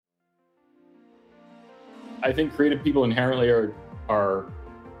I think creative people inherently are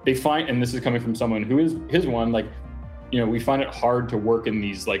they find, and this is coming from someone who is one, like, we find it hard to work in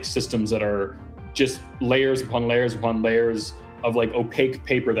these like systems that are just layers upon layers upon layers of like opaque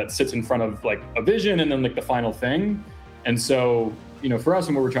paper that sits in front of like a vision and then like the final thing. And so, for us,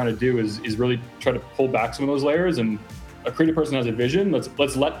 and what we're trying to do is really try to pull back some of those layers. And a creative person has a vision.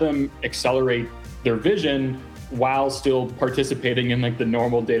 Let's let them accelerate their vision while still participating in like the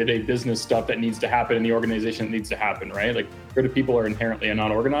normal day-to-day business stuff that needs to happen in the organization that needs to happen, right? Like creative people are inherently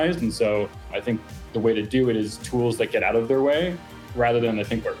not organized. And so I think the way to do it is tools that get out of their way rather than, I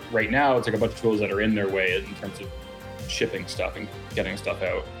think right now it's like a bunch of tools that are in their way in terms of shipping stuff and getting stuff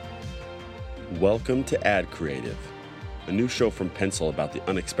out. Welcome to Ad Creative, a new show from Pencil about the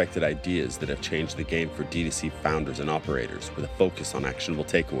unexpected ideas that have changed the game for D2C founders and operators with a focus on actionable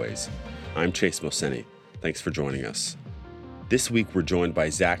takeaways. I'm Chase Moseni. Thanks for joining us. This week, we're joined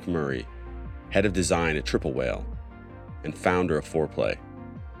by Zach Murray, head of design at Triple Whale and founder of Foreplay.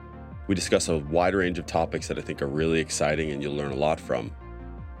 We discuss a wide range of topics that I think are really exciting and you'll learn a lot from.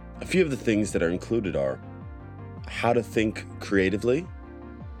 A few of the things that are included are how to think creatively,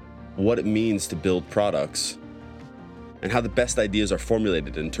 what it means to build products, and how the best ideas are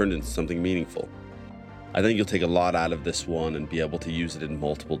formulated and turned into something meaningful. I think you'll take a lot out of this one and be able to use it in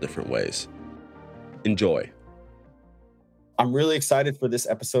multiple different ways. Enjoy. I'm really excited for this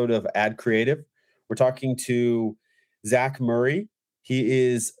episode of Ad Creative. We're talking to Zach Murray. He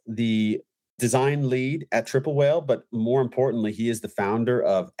is the design lead at Triple Whale, but more importantly, he is the founder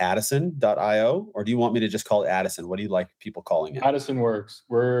of Addison.io. Or do you want me to just call it Addison? What do you like people calling it? Addison works.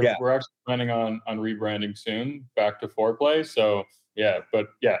 We're actually planning on rebranding soon back to Foreplay. So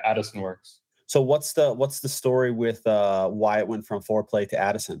Addison works. So what's the story with why it went from Foreplay to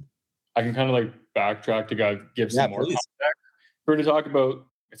Addison? I can kind of like backtrack to give some more context. We're going to talk about,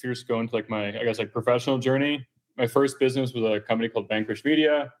 if you're just going to like my, I guess, like professional journey. My first business was a company called Vanquish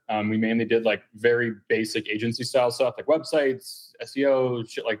Media. We mainly did like very basic agency style stuff, like websites, SEO,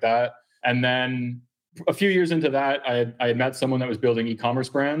 shit like that. And then a few years into that, I had met someone that was building e-commerce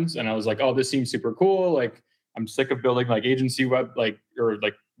brands, and I was like, oh, this seems super cool. Like, I'm sick of building like agency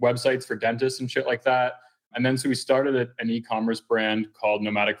websites for dentists and shit like that. And then so we started an e-commerce brand called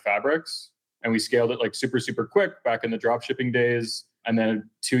Nomadic Fabrics, and we scaled it like super, super quick back in the drop shipping days. And then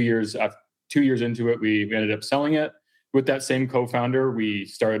 2 years into it, we ended up selling it. With that same co-founder, we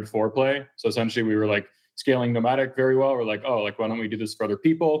started Foreplay. So essentially we were like scaling Nomadic very well. We're like, oh, like, why don't we do this for other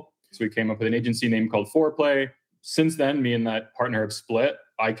people? So we came up with an agency name called Foreplay. Since then, me and that partner have split.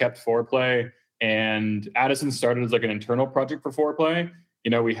 I kept Foreplay, and Addison started as like an internal project for Foreplay.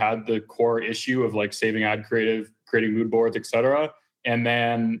 We had the core issue of like saving ad creative, creating mood boards, etc. And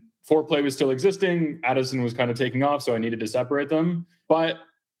then Foreplay was still existing. Addison was kind of taking off, so I needed to separate them. But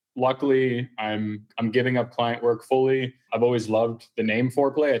luckily, I'm giving up client work fully. I've always loved the name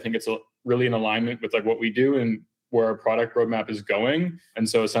Foreplay. I think it's really in alignment with like what we do and where our product roadmap is going. And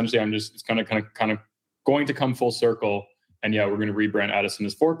so essentially, it's kind of going to come full circle. And we're going to rebrand Addison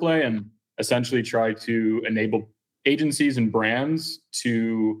as Foreplay and essentially try to enable agencies and brands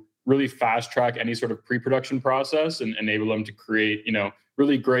to really fast track any sort of pre-production process and enable them to create,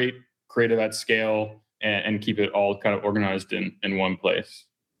 really great creative at scale and keep it all kind of organized in one place.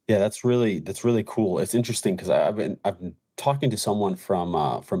 Yeah, that's really cool. It's interesting because I've been talking to someone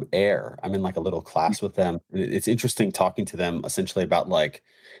from Air. I'm in like a little class with them. It's interesting talking to them essentially about like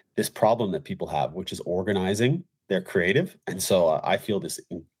this problem that people have, which is organizing their creative. And so I feel this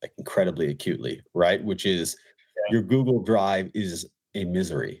incredibly acutely, right? Which is your Google Drive is a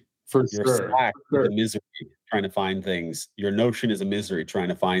misery. For your sure. Slack is a misery trying to find things. Your Notion is a misery trying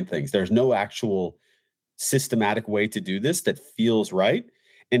to find things. There's no actual systematic way to do this that feels right.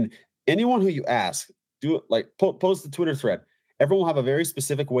 And anyone who you ask, do it, like post the Twitter thread. Everyone will have a very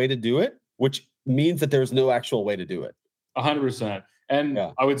specific way to do it, which means that there's no actual way to do it. 100%. And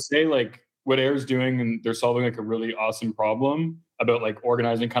I would say like what Air's doing, and they're solving like a really awesome problem about like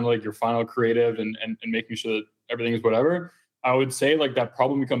organizing kind of like your final creative and making sure that everything is whatever. I would say like that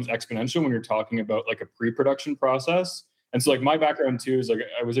problem becomes exponential when you're talking about like a pre-production process. And so like my background too is like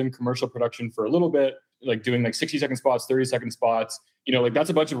I was in commercial production for a little bit, like doing like 60-second spots, 30-second spots, like that's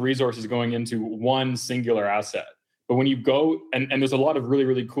a bunch of resources going into one singular asset. But when you go and there's a lot of really,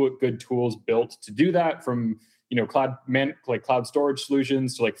 really cool, good tools built to do that, from, cloud storage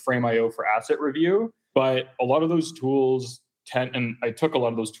solutions to like Frame.io for asset review. But a lot of those tools and I took a lot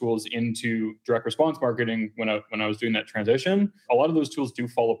of those tools into direct response marketing when I was doing that transition. A lot of those tools do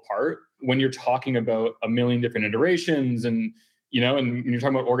fall apart when you're talking about a million different iterations and, and you're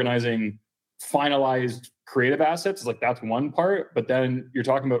talking about organizing finalized creative assets is like, that's one part, but then you're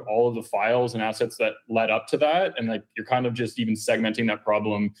talking about all of the files and assets that led up to that. And like, you're kind of just even segmenting that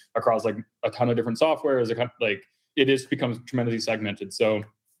problem across like a ton of different software. Like it just becomes tremendously segmented. So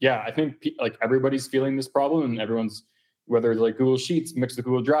yeah, I think like everybody's feeling this problem, and everyone's, whether it's like Google Sheets mixed with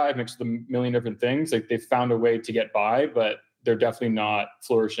Google Drive, mixed with a million different things, like they've found a way to get by, but they're definitely not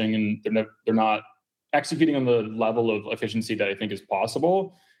flourishing, and they're not executing on the level of efficiency that I think is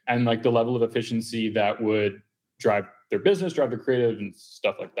possible, and like the level of efficiency that would drive their business, drive their creative and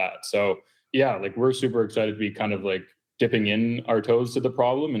stuff like that. So yeah, like we're super excited to be kind of like dipping in our toes to the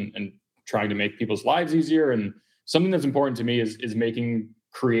problem, and trying to make people's lives easier. And something that's important to me is making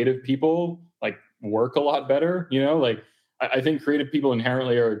creative people like work a lot better. You know, like I think creative people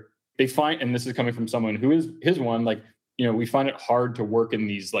inherently they find, and this is coming from someone who is one, like, you know, we find it hard to work in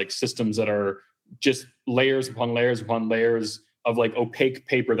these like systems that are just layers upon layers upon layers of like opaque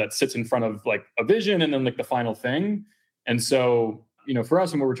paper that sits in front of like a vision and then like the final thing. And so, you know, for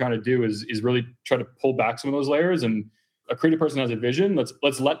us, and what we're trying to do is really try to pull back some of those layers. And a creative person has a vision.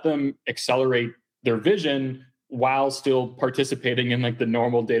 Let's let them accelerate their vision while still participating in like the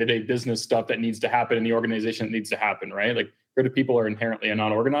normal day-to-day business stuff that needs to happen in the organization that needs to happen, right? Like creative people are inherently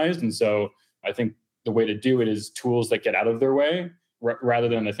not organized. And so I think the way to do it is tools that get out of their way, rather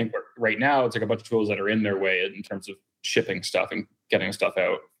than, I think right now it's like a bunch of tools that are in their way in terms of shipping stuff and getting stuff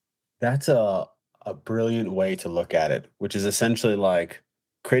out. That's a brilliant way to look at it, which is essentially like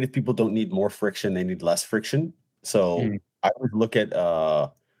creative people don't need more friction, they need less friction. So I would look at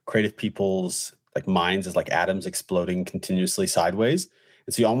creative people's like minds as like atoms exploding continuously sideways.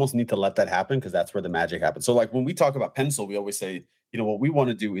 And so you almost need to let that happen, because that's where the magic happens. So like when we talk about Pencil, we always say, you know, what we want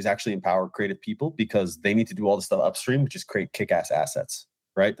to do is actually empower creative people, because they need to do all the stuff upstream, which is create kick-ass assets,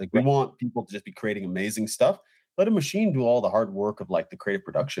 right? Like we want people to just be creating amazing stuff. Let a machine do all the hard work of like the creative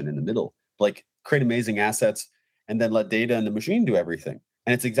production in the middle, like create amazing assets, and then let data and the machine do everything.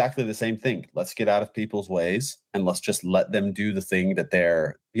 And it's exactly the same thing. Let's get out of people's ways and let's just let them do the thing that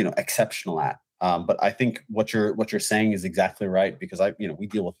they're, you know, exceptional at. But I think what you're saying is exactly right, because we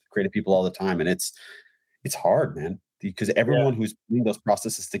deal with creative people all the time, and it's hard, man, because everyone who's putting those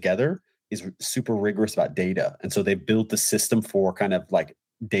processes together is super rigorous about data. And so they built the system for kind of like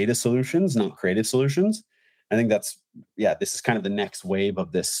data solutions, not creative solutions. I think this is kind of the next wave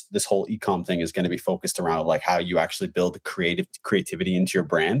of this whole e-com thing is going to be focused around like how you actually build the creativity into your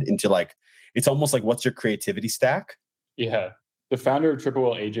brand, into like, it's almost like, what's your creativity stack? Yeah. The founder of Triple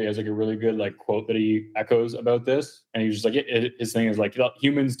Whale, AJ, has like a really good like quote that he echoes about this. And he's just like, his thing is like,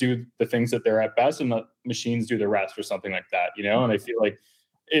 humans do the things that they're at best and the machines do the rest, or something like that, you know? And I feel like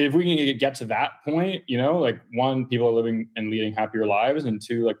if we can get to that point, you know, like one, people are living and leading happier lives, and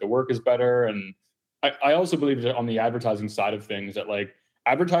two, like the work is better. And I also believe that on the advertising side of things, that like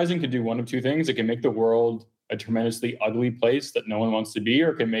advertising can do one of two things. It can make the world a tremendously ugly place that no one wants to be,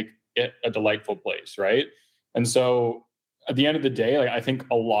 or it can make it a delightful place, right? And so at the end of the day, like I think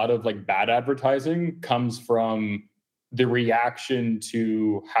a lot of like bad advertising comes from the reaction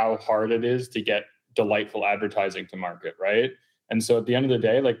to how hard it is to get delightful advertising to market, right? And so at the end of the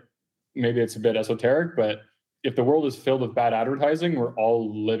day, like maybe it's a bit esoteric, but if the world is filled with bad advertising, we're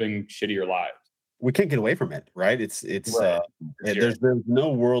all living shittier lives. We can't get away from it, right? It's right. There's no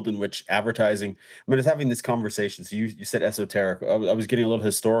world in which advertising. I mean, it's having this conversation. So you said esoteric. I was getting a little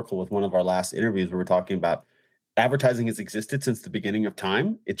historical with one of our last interviews where we're talking about advertising has existed since the beginning of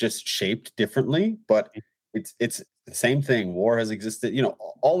time. It just shaped differently, but it's the same thing. War has existed. You know,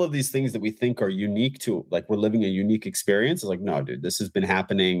 all of these things that we think are unique to, like, we're living a unique experience. It's like, no, dude, this has been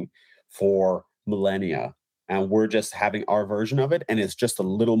happening for millennia, and we're just having our version of it, and it's just a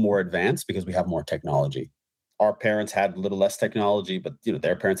little more advanced because we have more technology. Our parents had a little less technology, but you know,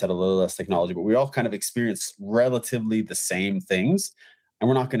 their parents had a little less technology, but we all kind of experienced relatively the same things. And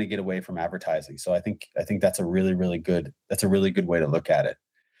we're not going to get away from advertising. So I think that's a really, really good way to look at it.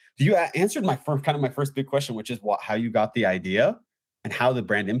 You answered my first big question, which is how you got the idea and how the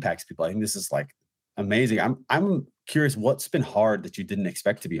brand impacts people. I think this is like amazing. I'm curious, what's been hard that you didn't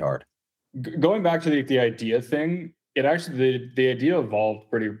expect to be hard? Going back to the idea thing, it actually, the idea evolved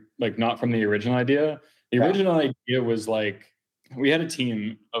pretty, like, not from the original idea. The original idea was like, we had a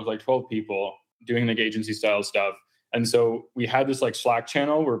team of like 12 people doing like agency style stuff. And so we had this like Slack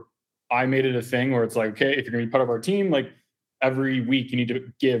channel where I made it a thing where it's like, okay, if you're going to be part of our team, like every week you need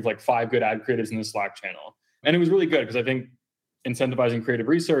to give like 5 good ad creatives in the Slack channel. And it was really good because I think incentivizing creative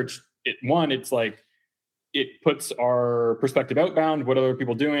research, it's like, it puts our perspective outbound, what are other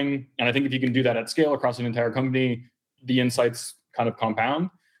people doing? And I think if you can do that at scale across an entire company, the insights kind of compound.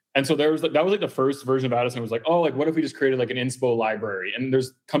 And so that was like the first version of Addison. It was like, oh, like what if we just created like an inspo library? And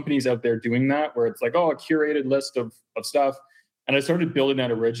there's companies out there doing that where it's like, oh, a curated list of stuff. And I started building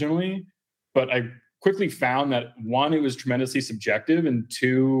that originally, but I quickly found that one, it was tremendously subjective, and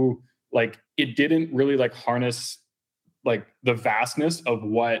two, like it didn't really like harness like the vastness of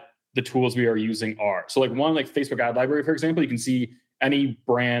what the tools we are using are. So like one, like Facebook ad library, for example, you can see any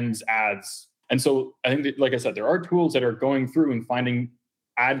brand's ads. And so I think that, like I said, there are tools that are going through and finding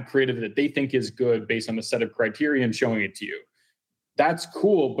ad creative that they think is good based on a set of criteria and showing it to you. That's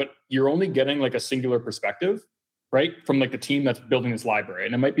cool, but you're only getting like a singular perspective, right? From like the team that's building this library.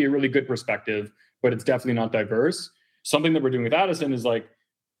 And it might be a really good perspective, but it's definitely not diverse. Something that we're doing with Addison is like,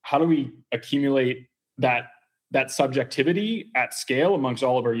 how do we accumulate that subjectivity at scale amongst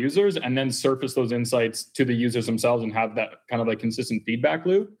all of our users and then surface those insights to the users themselves and have that kind of like consistent feedback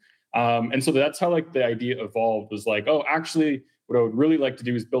loop. And so that's how like the idea evolved, was like, oh, actually what I would really like to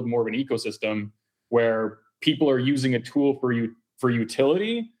do is build more of an ecosystem where people are using a tool for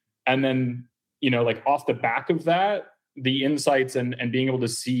utility. And then, like off the back of that, the insights and being able to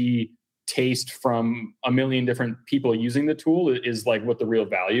see taste from a million different people using the tool is like what the real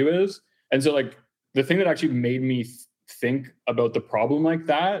value is. And so like, the thing that actually made me think about the problem like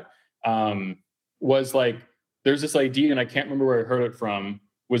that was like, there's this idea, and I can't remember where I heard it from,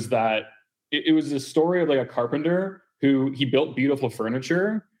 was that it was a story of like a carpenter who he built beautiful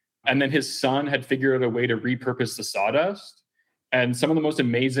furniture, and then his son had figured out a way to repurpose the sawdust. And some of the most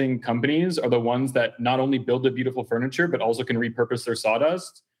amazing companies are the ones that not only build the beautiful furniture, but also can repurpose their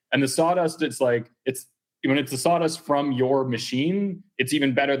sawdust. And the sawdust, when it's the sawdust from your machine, it's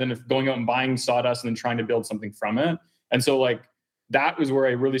even better than if going out and buying sawdust and then trying to build something from it. And so like, that was where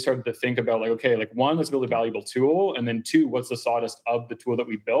I really started to think about like, okay, like one, let's build a valuable tool. And then two, what's the sawdust of the tool that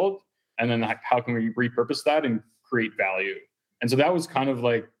we built? And then like, how can we repurpose that and create value? And so that was kind of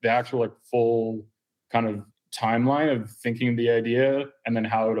like the actual like full kind of timeline of thinking of the idea and then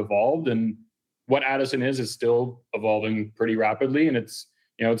how it evolved. And what Addison is still evolving pretty rapidly. And it's,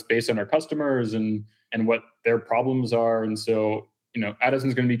 it's based on our customers and what their problems are. And so,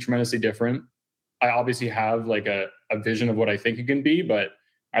 Addison's going to be tremendously different. I obviously have like a vision of what I think it can be, but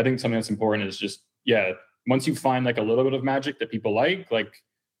I think something that's important is just, once you find like a little bit of magic that people like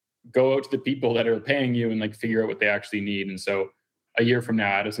go out to the people that are paying you and like figure out what they actually need. And so a year from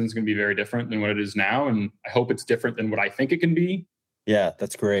now, Addison's going to be very different than what it is now. And I hope it's different than what I think it can be. Yeah,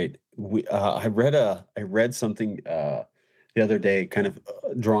 that's great. I read something the other day, kind of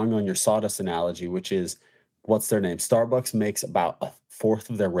drawing on your sawdust analogy, which is, what's their name? Starbucks makes about a fourth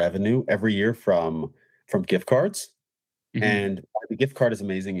of their revenue every year from gift cards. Mm-hmm. And why the gift card is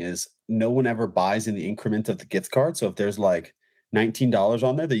amazing is no one ever buys in the increment of the gift card. So if there's like $19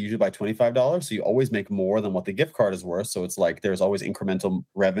 on there, they usually buy $25. So you always make more than what the gift card is worth. So it's like there's always incremental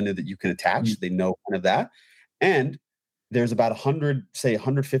revenue that you can attach. Mm-hmm. They know kind of that. And there's about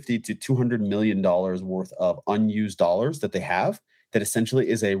 150 to $200 million worth of unused dollars that they have, that essentially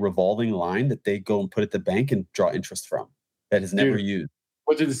is a revolving line that they go and put at the bank and draw interest from, that is never used.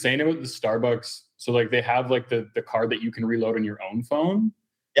 What's insane about the Starbucks, so like they have like the card that you can reload on your own phone.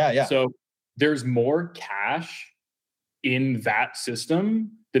 Yeah. So there's more cash in that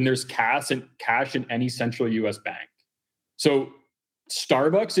system than there's cash in any central US bank. So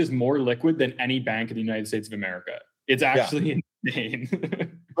Starbucks is more liquid than any bank in the United States of America. It's actually insane.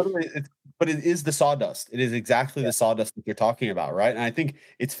 But it is the sawdust. It is exactly the sawdust that you're talking about, right? And I think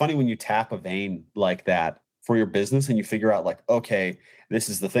it's funny when you tap a vein like that for your business and you figure out like, okay, this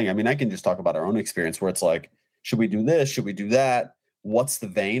is the thing. I mean, I can just talk about our own experience where it's like, should we do this? Should we do that? What's the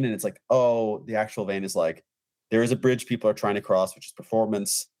vein? And it's like, oh, the actual vein is like, there is a bridge people are trying to cross, which is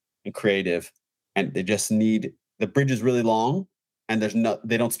performance and creative. And they just need, the bridge is really long and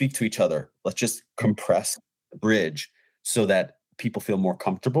they don't speak to each other. Let's just compress the bridge so that people feel more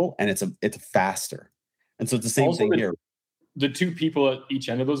comfortable and it's faster. And so it's the same also thing here. The two people at each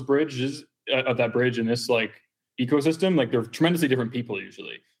end of those bridges, of that bridge in this like ecosystem, like they're tremendously different people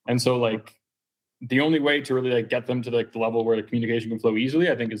usually. And so like the only way to really like get them to like the level where the communication can flow easily,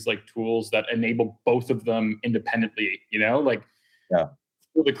 I think, is like tools that enable both of them independently,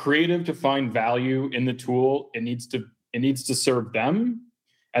 for the creative to find value in the tool, it needs to serve them.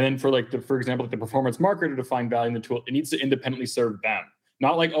 And then for example, like the performance marketer to find value in the tool, it needs to independently serve them.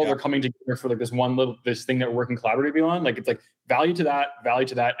 Not like, they're coming together for like this thing that we're working collaboratively on. Like it's like value to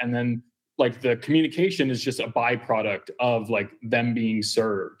that. And then like the communication is just a byproduct of like them being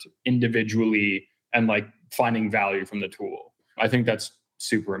served individually and like finding value from the tool. I think that's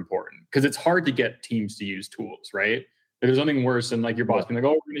super important because it's hard to get teams to use tools, right? There's nothing worse than like your boss being like,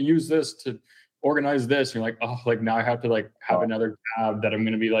 oh, we're going to use this to organize this. And you're like, oh, like now I have to like have another tab that I'm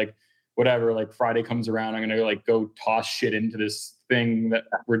going to be like, whatever, like Friday comes around, I'm going to like go toss shit into this thing that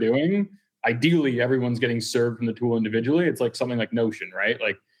we're doing. Ideally, everyone's getting served from the tool individually. It's like something like Notion, right?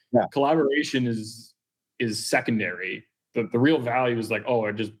 Like collaboration is secondary. The real value is like, oh,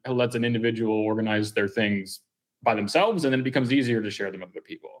 it just lets an individual organize their things by themselves, and then it becomes easier to share them with other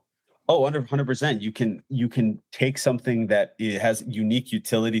people. Oh, 100%. You can take something that it has unique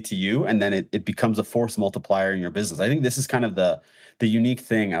utility to you, and then it becomes a force multiplier in your business. I think this is kind of the unique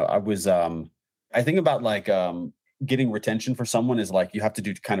thing. I think about like getting retention for someone is like you have to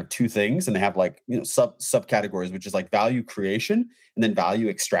do kind of two things, and they have like, you know, subcategories, which is like value creation and then value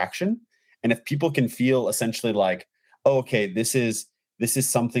extraction. And if people can feel essentially like, oh, okay, this is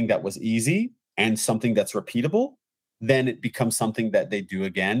something that was easy and something that's repeatable, then it becomes something that they do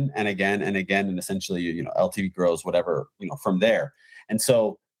again and again and again, and essentially, you know, LTV grows, whatever, you know, from there. And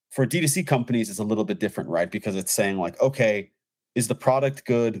so for D2C companies, it's a little bit different, right? Because it's saying like, okay, is the product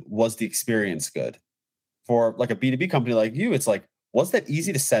good? Was the experience good? For like a B2B company like you, it's like, was that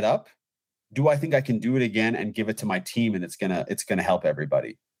easy to set up? Do I think I can do it again and give it to my team and it's gonna help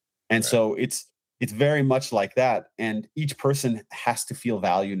everybody? And so it's very much like that. And each person has to feel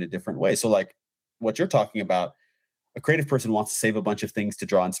value in a different way. So like what you're talking about, a creative person wants to save a bunch of things to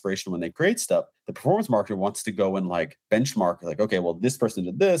draw inspiration when they create stuff. The performance marketer wants to go and like benchmark, like, okay, well, this person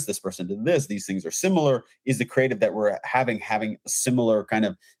did this person did this. These things are similar. Is the creative that we're having a similar kind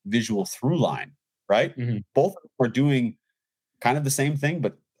of visual through line, right? Mm-hmm. Both are doing kind of the same thing,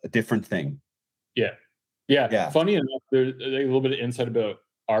 but a different thing. Yeah. Funny enough, there's a little bit of insight about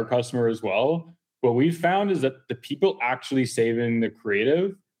our customer as well. What we've found is that the people actually saving the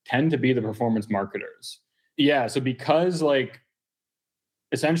creative tend to be the performance marketers. Yeah. So because like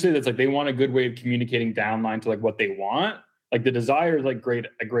essentially that's like they want a good way of communicating downline to like what they want. Like the desire is like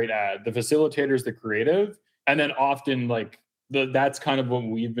a great ad. The facilitator is the creative. And then often like that's kind of what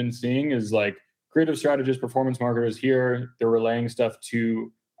we've been seeing is like creative strategists, performance marketers here, they're relaying stuff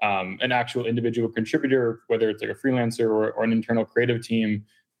to an actual individual contributor, whether it's like a freelancer or an internal creative team.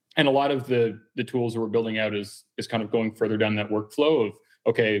 And a lot of the tools that we're building out is kind of going further down that workflow of,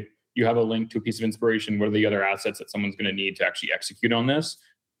 okay, you have a link to a piece of inspiration. What are the other assets that someone's going to need to actually execute on this,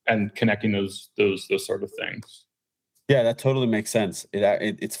 and connecting those sort of things. Yeah, that totally makes sense.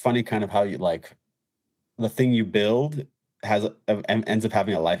 It's funny kind of how you like the thing you build ends up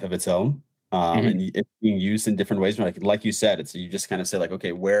having a life of its own. And it's being used in different ways. Like you said, it's you just kind of say like,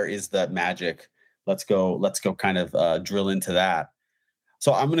 okay, where is that magic? Let's go kind of drill into that.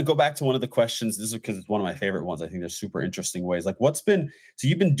 So I'm going to go back to one of the questions. This is because it's one of my favorite ones. I think they're super interesting ways. Like so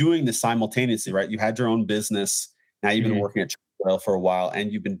you've been doing this simultaneously, right? You had your own business. Now you've been working at Triple Whale for a while,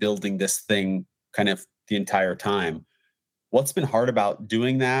 and you've been building this thing kind of the entire time. What's been hard about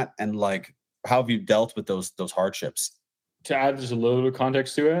doing that? And like, how have you dealt with those hardships? To add just a little bit of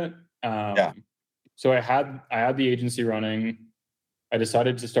context to it. So I had the agency running. I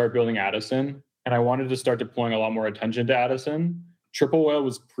decided to start building Addison, and I wanted to start deploying a lot more attention to Addison. Triple Whale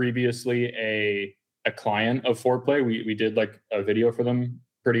was previously a client of Foreplay. We did like a video for them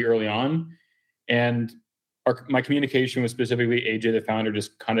pretty early on, and my communication with specifically AJ, the founder,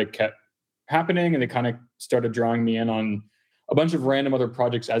 just kind of kept happening, and they kind of started drawing me in on a bunch of random other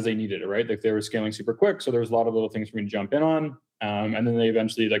projects as they needed it, right? Like they were scaling super quick, so there was a lot of little things for me to jump in on. And then they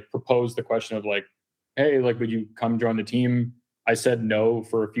eventually like proposed the question of like, hey, like, would you come join the team? I said no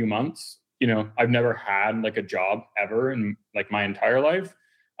for a few months. You know, I've never had like a job ever in like my entire life.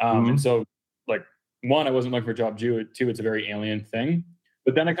 And so like, one, I wasn't looking for a job. Two, it's a very alien thing.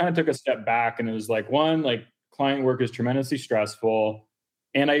 But then I kind of took a step back, and it was like, one, like client work is tremendously stressful.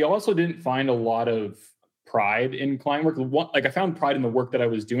 And I also didn't find a lot of pride in client work. Like I found pride in the work that I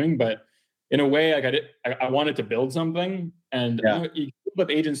was doing, but in a way, I wanted to build something. And you have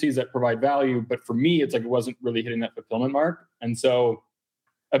agencies that provide value, but for me, it's like it wasn't really hitting that fulfillment mark. And so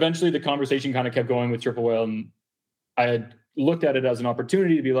eventually the conversation kind of kept going with Triple Whale, and I had looked at it as an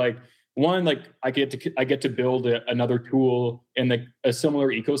opportunity to be like, one, like I get to build another tool in a similar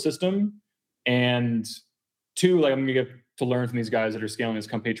ecosystem, and two, like I'm gonna get to learn from these guys that are scaling this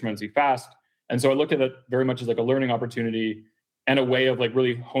company tremendously fast. And so I looked at it very much as like a learning opportunity and a way of like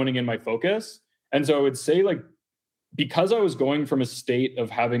really honing in my focus. And so I would say like, because I was going from a state of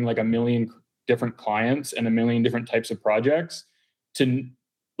having like a million different clients and a million different types of projects to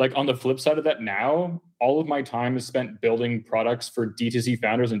like on the flip side of that, now all of my time is spent building products for D2C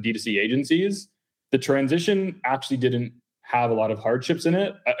founders and D2C agencies. The transition actually didn't have a lot of hardships in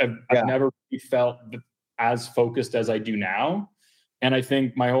it. I've never really felt as focused as I do now. And I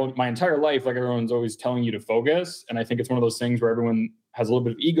think my entire life, like everyone's always telling you to focus. And I think it's one of those things where everyone has a little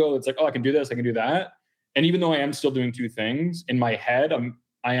bit of ego. It's like, oh, I can do this, I can do that. And even though I am still doing two things in my head,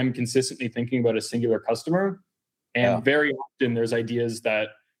 I am consistently thinking about a singular customer. And very often there's ideas that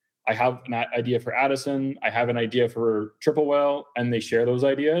I have an idea for Addison, I have an idea for Triple Whale, and they share those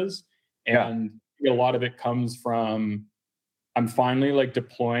ideas. And a lot of it comes from, I'm finally like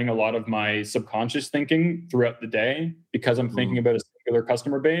deploying a lot of my subconscious thinking throughout the day because I'm thinking about a singular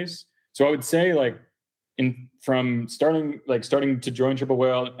customer base. So I would say like from starting to join Triple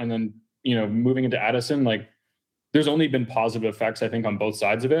Whale and then, moving into Addison, like there's only been positive effects, I think, on both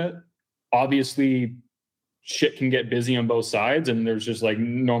sides of it. Obviously, shit can get busy on both sides and there's just like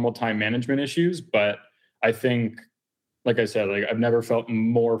normal time management issues. But I think, like I said, like I've never felt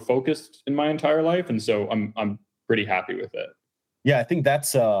more focused in my entire life. And so I'm pretty happy with it. Yeah, I think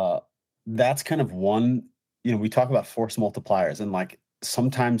that's kind of one, we talk about force multipliers and like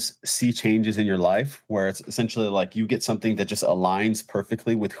sometimes see changes in your life where it's essentially like you get something that just aligns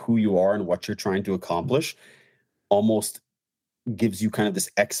perfectly with who you are and what you're trying to accomplish, almost gives you kind of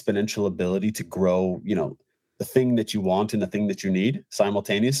this exponential ability to grow, the thing that you want and the thing that you need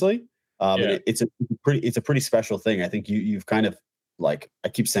simultaneously. And it's a pretty special thing. I think you've kind of, like, I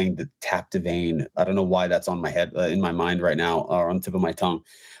keep saying the tap to vein. I don't know why that's on my head, in my mind right now, or on the tip of my tongue,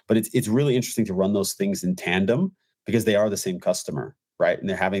 but it's really interesting to run those things in tandem because they are the same customer, right? And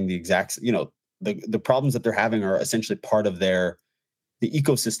they're having the exact, the problems that they're having are essentially part of the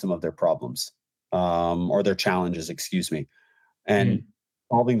ecosystem of their problems, or their challenges, excuse me. And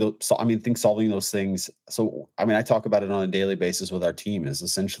solving those things. So, I talk about it on a daily basis with our team is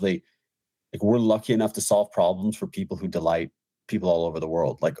essentially like, we're lucky enough to solve problems for people who delight people all over the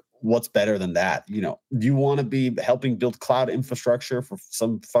world. Like, what's better than that? Do you want to be helping build cloud infrastructure for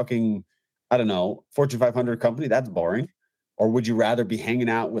some fucking, I don't know, Fortune 500 company? That's boring. Or would you rather be hanging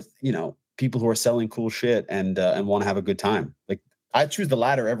out with, people who are selling cool shit and want to have a good time? Like, I choose the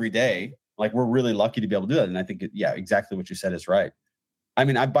latter every day. Like, we're really lucky to be able to do that. And I think, exactly what you said is right.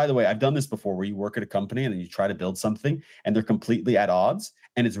 By the way, I've done this before where you work at a company and then you try to build something and they're completely at odds,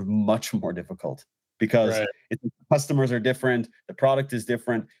 and it's much more difficult because customers are different. The product is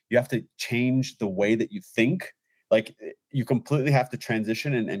different. You have to change the way that you think. Like, you completely have to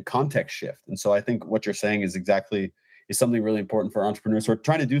transition and context shift. And so I think what you're saying is something really important for entrepreneurs who are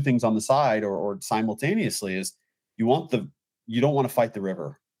trying to do things on the side or simultaneously. Is you don't want to fight the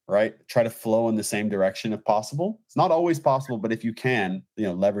river, right? Try to flow in the same direction if possible. It's not always possible, but if you can,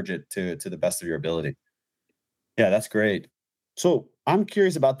 leverage it to the best of your ability. Yeah, that's great. So I'm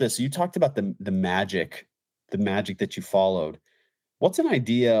curious about this. So you talked about the magic that you followed. What's an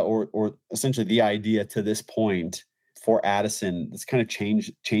idea or essentially the idea to this point for Addison that's kind of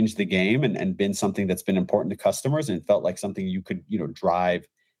changed the game and been something that's been important to customers and felt like something you could, drive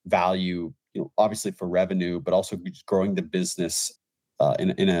value, obviously for revenue, but also just growing the business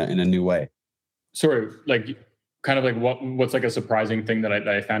in a new way? Sorry, like kind of like what's like a surprising thing that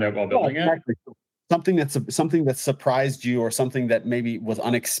I found out while building it? Something that surprised you, or something that maybe was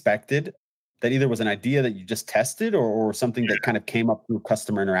unexpected, that either was an idea that you just tested or something that kind of came up through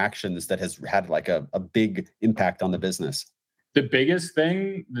customer interactions that has had like a big impact on the business. The biggest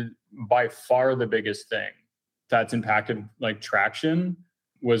thing, by far the biggest thing that's impacted like traction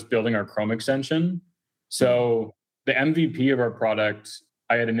was building our Chrome extension. So the MVP of our product,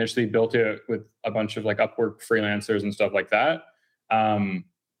 I had initially built it with a bunch of like Upwork freelancers and stuff like that.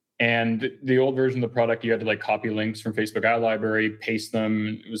 And the old version of the product, you had to like copy links from Facebook ad library, paste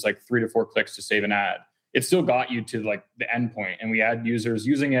them. It was like 3 to 4 clicks to save an ad. It still got you to like the endpoint, and we had users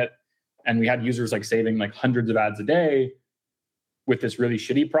using it, and we had users like saving like hundreds of ads a day with this really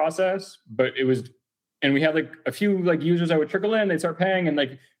shitty process. But and we had like a few like users that would trickle in, they'd start paying, and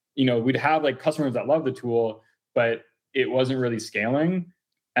like, we'd have like customers that love the tool, but it wasn't really scaling.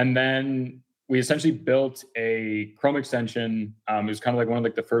 And then we essentially built a Chrome extension. It was kind of like one of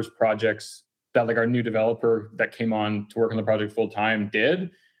like the first projects that like our new developer that came on to work on the project full time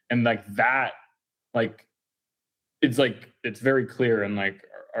did. And like that, like, it's very clear. And like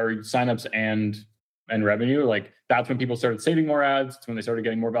our signups and revenue, like that's when people started saving more ads. It's when they started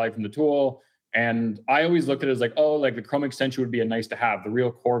getting more value from the tool. And I always looked at it as like, oh, like the Chrome extension would be a nice to have. The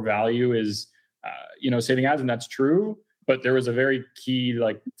real core value is, saving ads. And that's true. But there was a very key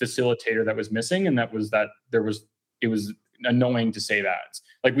like facilitator that was missing, and it was annoying to save ads.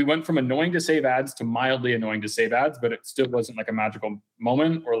 Like we went from annoying to save ads to mildly annoying to save ads, but it still wasn't like a magical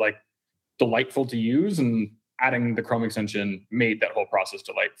moment or like delightful to use. And adding the Chrome extension made that whole process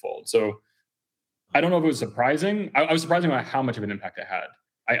delightful. So I don't know if it was surprising. I was surprised by how much of an impact it had.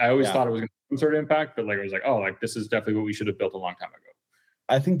 I always thought it was going to have some sort of impact, but like I was like, oh, like this is definitely what we should have built a long time ago.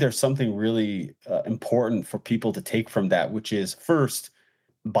 I think there's something really important for people to take from that, which is first,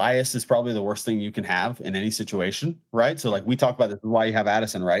 bias is probably the worst thing you can have in any situation, right? So like we talk about this is why you have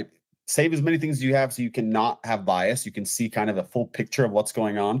Addison, right? Save as many things as you have so you can not have bias. You can see kind of the full picture of what's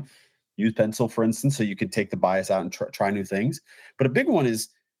going on. Use Pencil, for instance, so you can take the bias out and try new things. But a big one is,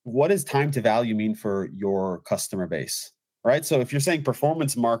 what does time to value mean for your customer base, right? So if you're saying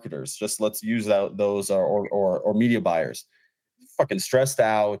performance marketers, just let's use those or media buyers, fucking stressed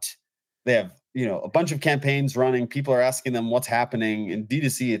out. They have, a bunch of campaigns running. People are asking them what's happening. In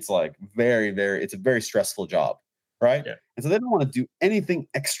D2C, it's like it's a very stressful job, right? Yeah. And so they don't want to do anything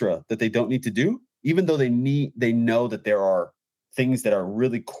extra that they don't need to do, even though they know that there are things that are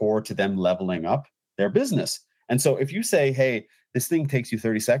really core to them leveling up their business. And so if you say, hey, this thing takes you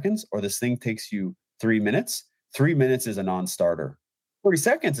 30 seconds or this thing takes you 3 minutes, 3 minutes is a non-starter. 30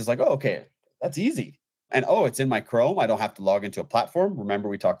 seconds is like, oh, okay, that's easy. And it's in my Chrome. I don't have to log into a platform. Remember,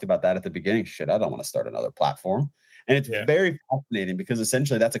 we talked about that at the beginning. Shit, I don't want to start another platform. And it's very fascinating because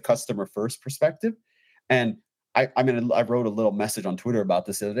essentially that's a customer first perspective. And I wrote a little message on Twitter about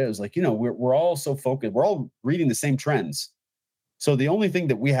this the other day. It was like, we're all so focused. We're all reading the same trends. So the only thing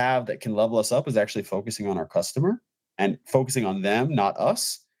that we have that can level us up is actually focusing on our customer and focusing on them, not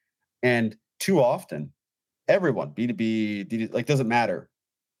us. And too often, everyone, B2B, D2C, like doesn't matter,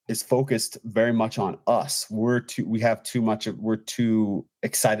 is focused very much on us. We're too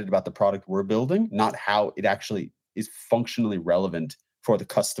excited about the product we're building, not how it actually is functionally relevant for the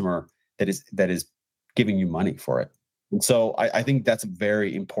customer that is giving you money for it. And so I think that's a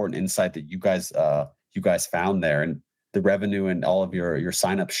very important insight that you guys found there. And the revenue and all of your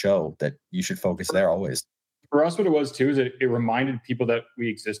signups show that you should focus there always. For us, what it was too is it reminded people that we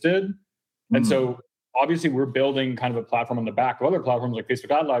existed. And so obviously we're building kind of a platform on the back of other platforms like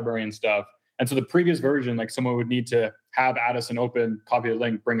Facebook Ad Library and stuff. And so the previous version, like someone would need to have Addison open, copy the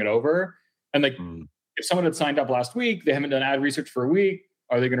link, bring it over. And like if someone had signed up last week, they haven't done ad research for a week,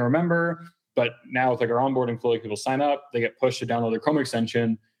 are they going to remember? But now with like our onboarding flow, like people sign up, they get pushed to download their Chrome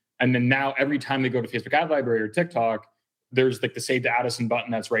extension. And then now every time they go to Facebook Ad Library or TikTok, there's like the Save to Addison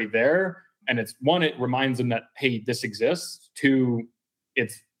button that's right there. And it's one, it reminds them that, hey, this exists. Two,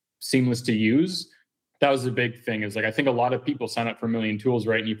 it's seamless to use. That was the big thing is like, I think a lot of people sign up for a million tools,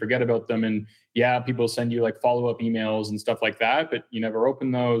 right? And you forget about them. And people send you like follow-up emails and stuff like that, but you never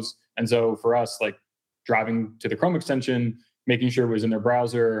open those. And so for us, like driving to the Chrome extension, making sure it was in their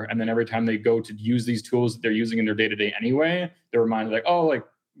browser. And then every time they go to use these tools that they're using in their day-to-day anyway, they're reminded like, oh, like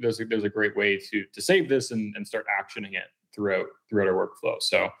there's a great way to save this and start actioning it throughout our workflow.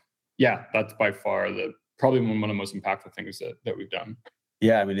 So yeah, that's by far probably one of the most impactful things that we've done.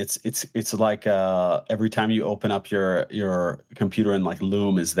 Yeah, I mean it's like every time you open up your computer and like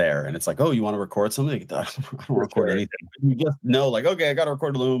Loom is there, and it's like, oh, you want to record something? I don't record anything. You just know, like, okay, I got to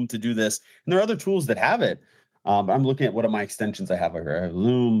record Loom to do this. And there are other tools that have it. I'm looking at what are my extensions I have here. I have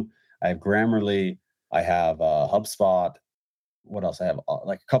Loom, I have Grammarly, I have HubSpot. What else? I have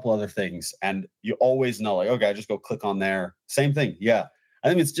like a couple other things, and you always know, like, okay, I just go click on there. Same thing, yeah.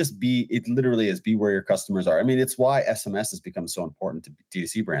 I think it literally is be where your customers are. I mean, it's why SMS has become so important to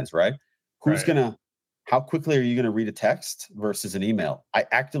D2C brands, right? How quickly are you going to read a text versus an email? I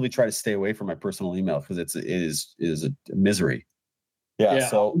actively try to stay away from my personal email because it is a misery. Yeah.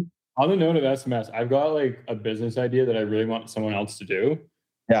 So on the note of SMS, I've got like a business idea that I really want someone else to do.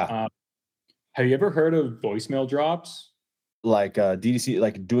 Yeah. Have you ever heard of voicemail drops? Like D2C,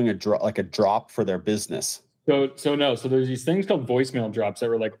 like doing a drop for their business. So there's these things called voicemail drops that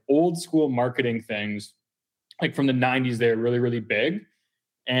were like old school marketing things, like from the 90s. They're really, really big.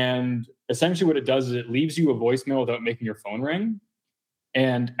 And essentially what it does is it leaves you a voicemail without making your phone ring.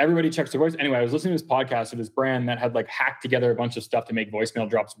 And everybody checks their voice. Anyway, I was listening to this podcast of this brand that had like hacked together a bunch of stuff to make voicemail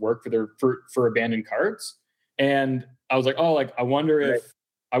drops work for abandoned carts. And I was like, oh, like I wonder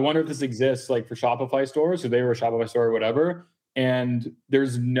if this exists like for Shopify stores. So they were a Shopify store or whatever. And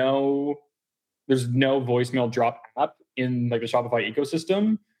there's no voicemail drop app in like the Shopify ecosystem.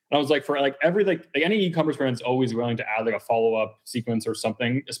 And I was like, for like every like any e-commerce brand is always willing to add like a follow-up sequence or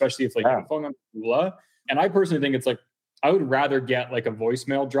something, especially if like you have a phone on Google. And I personally think it's like I would rather get like a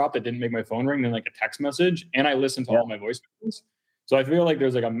voicemail drop that didn't make my phone ring than like a text message. And I listen to all my voicemails. So I feel like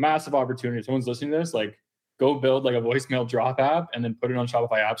there's like a massive opportunity. If someone's listening to this, like go build like a voicemail drop app and then put it on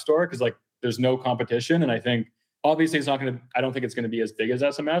Shopify App Store. Cause like there's no competition. And I think obviously I don't think it's going to be as big as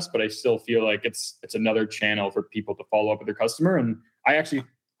SMS, but I still feel like it's another channel for people to follow up with their customer. And I actually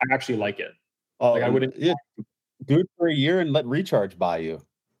like it. Oh, like I wouldn't do it for a year and let Recharge buy you.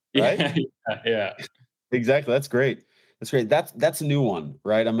 Right? Yeah. Exactly. That's great. That's great. That's a new one,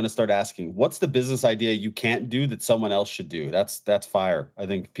 right? I'm going to start asking, what's the business idea you can't do that someone else should do? That's fire. I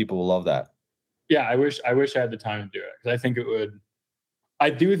think people will love that. Yeah, I wish I had the time to do it, because I think it would.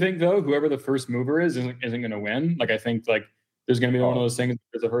 I do think though, whoever the first mover isn't going to win. Like I think like there's going to be one of those things.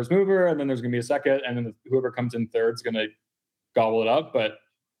 There's a first mover, and then there's going to be a second, and then whoever comes in third is going to gobble it up. But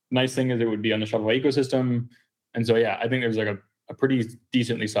nice thing is it would be on the Shopify ecosystem, and so yeah, I think there's like a pretty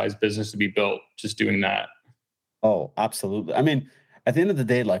decently sized business to be built just doing that. Oh, absolutely. I mean, at the end of the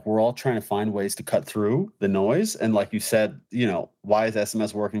day, like we're all trying to find ways to cut through the noise. And like you said, why is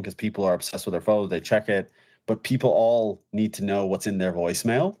SMS working? Because people are obsessed with their phones, they check it, but people all need to know what's in their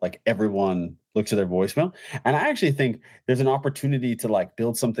voicemail. Like everyone looks at their voicemail. And I actually think there's an opportunity to like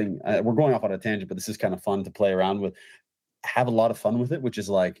build something. We're going off on a tangent, but this is kind of fun to play around with, have a lot of fun with it, which is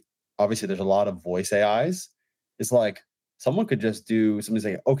like, obviously there's a lot of voice AIs. It's like someone could just do something,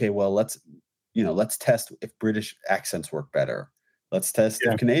 say, okay, well, let's test if British accents work better. Let's test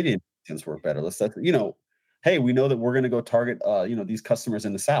if Canadian accents work better. Let's test, hey, we know that we're going to go target, these customers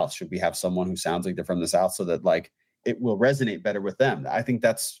in the South. Should we have someone who sounds like they're from the South so that like it will resonate better with them? I think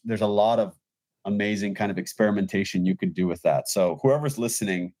there's a lot of amazing kind of experimentation you can do with that. So whoever's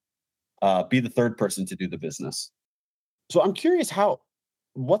listening, be the third person to do the business. So I'm curious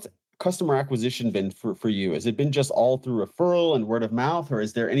what's customer acquisition been for you? Has it been just all through referral and word of mouth, or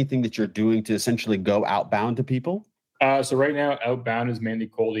is there anything that you're doing to essentially go outbound to people? So right now, outbound is mainly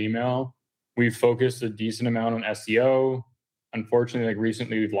cold email. We've focused a decent amount on SEO. Unfortunately, like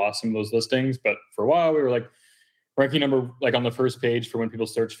recently, we've lost some of those listings, but for a while, we were like ranking number like on the first page for when people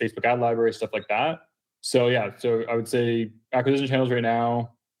search Facebook ad library, stuff like that. So yeah, so I would say acquisition channels right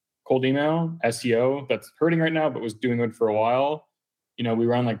now, cold email, SEO, that's hurting right now, but was doing good for a while. We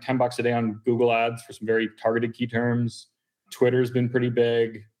run like $10 a day on Google ads for some very targeted key terms. Twitter's been pretty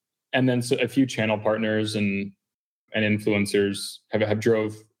big. And then a few channel partners and influencers have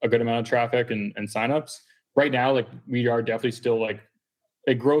drove a good amount of traffic and signups. Right now, like we are definitely still like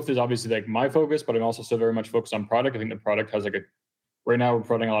growth is obviously like my focus, but I'm also still very much focused on product. I think the product has right now we're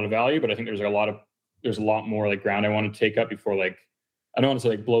providing a lot of value, but I think there's a lot more like ground I want to take up before like, I don't want to say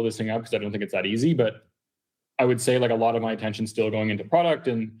like blow this thing up because I don't think it's that easy, but I would say like a lot of my attention still going into product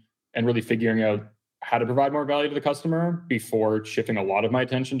and really figuring out how to provide more value to the customer before shifting a lot of my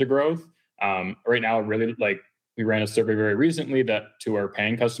attention to growth. Right now, really like we ran a survey very recently that to our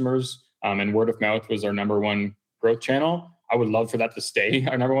paying customers, and word of mouth was our number one growth channel. I would love for that to stay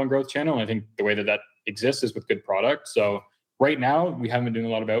our number one growth channel. And I think the way that exists is with good product. So right now we haven't been doing a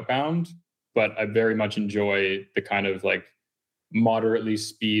lot of outbound, but I very much enjoy the kind of like moderately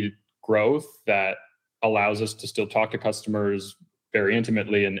speed growth that allows us to still talk to customers very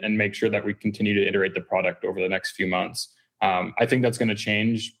intimately and make sure that we continue to iterate the product over the next few months. I think that's going to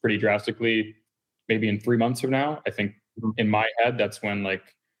change pretty drastically, maybe in 3 months from now. I think in my head, that's when like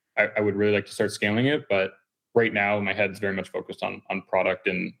I would really like to start scaling it. But right now, my head's very much focused on product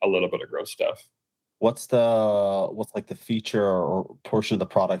and a little bit of growth stuff. What's like the feature or portion of the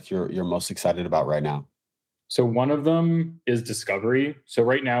product you're most excited about right now? So one of them is discovery. So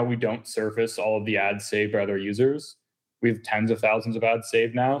right now we don't surface all of the ads saved by other users. We have tens of thousands of ads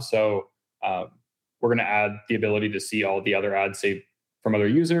saved now. So we're going to add the ability to see all the other ads saved from other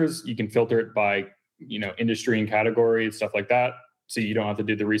users. You can filter it by, industry and category, stuff like that. So you don't have to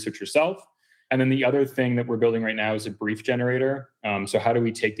do the research yourself. And then the other thing that we're building right now is a brief generator. So how do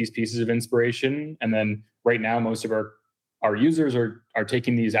we take these pieces of inspiration? And then right now, most of our users are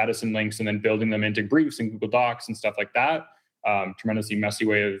taking these Addison links and then building them into briefs and Google Docs and stuff like that. Tremendously messy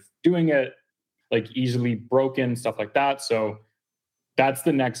way of doing it, like easily broken, stuff like that. So that's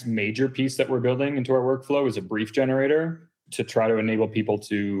the next major piece that we're building into our workflow is a brief generator to try to enable people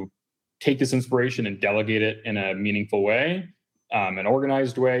to take this inspiration and delegate it in a meaningful way, an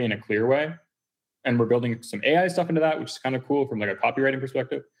organized way, in a clear way. And we're building some AI stuff into that, which is kind of cool from like a copywriting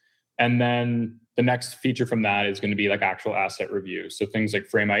perspective. And then the next feature from that is going to be like actual asset review. So things like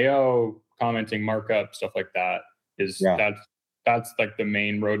Frame.io, commenting, markup, stuff like that that's like the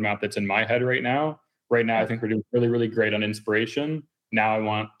main roadmap that's in my head right now. Right now, I think we're doing really, really great on inspiration. Now I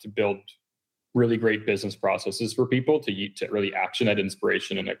want to build really great business processes for people to really action that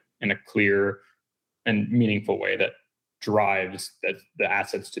inspiration in a clear and meaningful way that drives the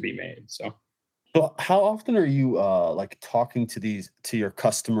assets to be made. So how often are you like talking to your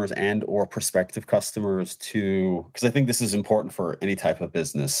customers and or prospective customers because I think this is important for any type of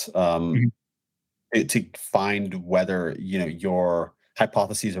business to find whether your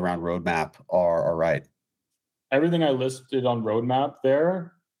hypotheses around roadmap are right? Everything I listed on roadmap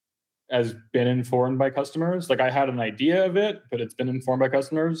there has been informed by customers. Like I had an idea of it, but it's been informed by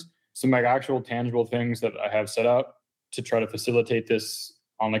customers. Some like actual tangible things that I have set up to try to facilitate this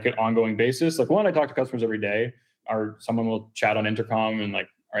on like an ongoing basis. Like one, I talk to customers every day, or someone will chat on intercom, and like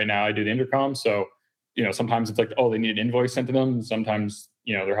right now I do the intercom. So, sometimes it's like, oh, they need an invoice sent to them. Sometimes,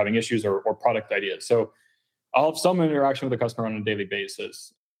 they're having issues or product ideas. So I'll have some interaction with the customer on a daily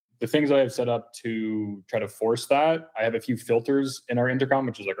basis. The things that I have set up to try to force that, I have a few filters in our intercom,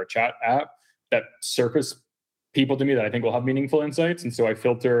 which is like our chat app, that surface people to me that I think will have meaningful insights. And so I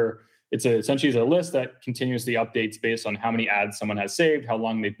filter, essentially a list that continuously updates based on how many ads someone has saved, how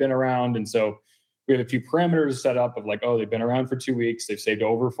long they've been around. And so we have a few parameters set up of like, oh, they've been around for 2 weeks. They've saved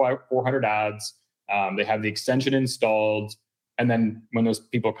over 400 ads. They have the extension installed. And then when those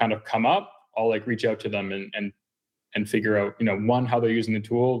people kind of come up, I'll like reach out to them and figure out, one, how they're using the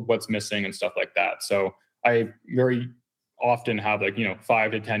tool, what's missing and stuff like that. So I very often have like,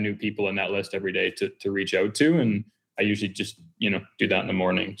 5 to 10 new people in that list every day to reach out to. And I usually just, do that in the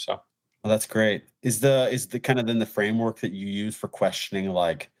morning. So. Well, that's great. Is the kind of then the framework that you use for questioning,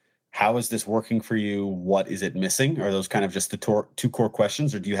 like, how is this working for you? What is it missing? Are those kind of just the two core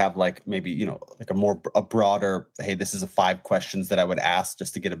questions? Or do you have like maybe, like a broader, hey, this is the 5 questions that I would ask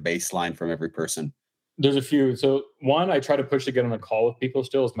just to get a baseline from every person? There's a few. So one, I try to push to get on a call with people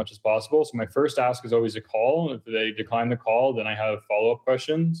still as much as possible. So my first ask is always a call. If they decline the call, then I have follow-up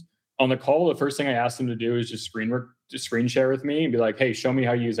questions. On the call, the first thing I ask them to do is just screen share with me and be like, hey, show me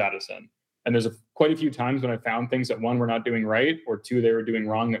how you use Addison. And there's quite a few times when I found things that one, we're not doing right, or two, they were doing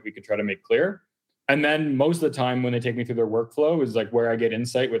wrong that we could try to make clear. And then most of the time when they take me through their workflow is like where I get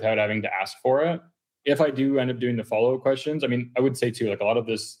insight without having to ask for it. If I do end up doing the follow-up questions, I mean, I would say too, like a lot of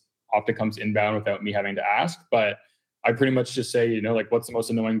this often comes inbound without me having to ask, but I pretty much just say, like, what's the most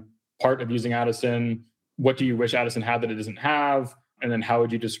annoying part of using Addison? What do you wish Addison had that it doesn't have? And then how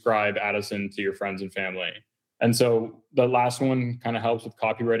would you describe Addison to your friends and family? And so the last one kind of helps with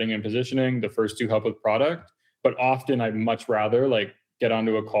copywriting and positioning. The first two help with product, but often I'd much rather like get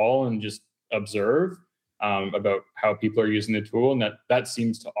onto a call and just observe about how people are using the tool. And that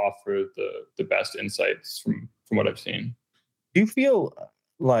seems to offer the best insights from what I've seen. Do you feel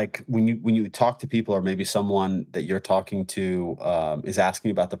like when you talk to people, or maybe someone that you're talking to is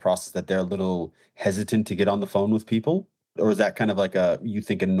asking about the process, that they're a little hesitant to get on the phone with people? Or is that kind of like a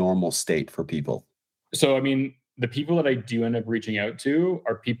normal state for people? So, I mean, the people that I do end up reaching out to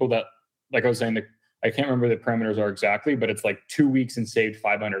are people that, like I was saying, I can't remember the parameters are exactly, but it's like 2 weeks and saved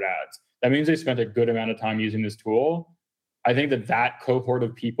 500 ads. That means they spent a good amount of time using this tool. I think that cohort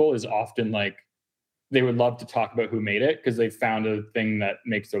of people is often like, they would love to talk about who made it because they found a thing that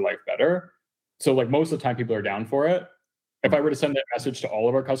makes their life better. So like most of the time people are down for it. If I were to send that message to all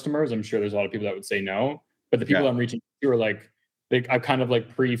of our customers, I'm sure there's a lot of people that would say no. But the people I'm reaching to are like, I kind of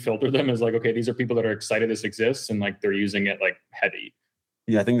like pre-filter them as like, okay, these are people that are excited this exists and like they're using it like heavy.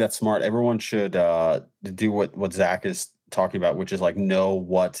 Yeah, I think that's smart. Everyone should do what Zach is talking about, which is like know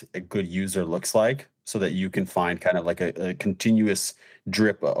what a good user looks like, so that you can find kind of like a continuous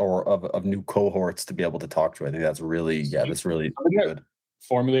drip of new cohorts to be able to talk to. I think that's really good.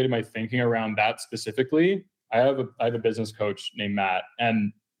 Formulated my thinking around that specifically. I have a business coach named Matt,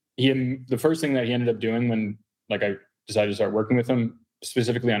 and the first thing that he ended up doing when like I decided to start working with him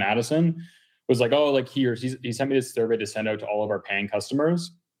specifically on Addison was like, oh, like he sent me this survey to send out to all of our paying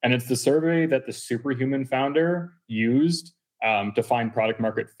customers. And it's the survey that the Superhuman founder used to find product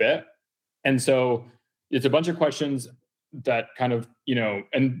market fit. And so it's a bunch of questions that kind of,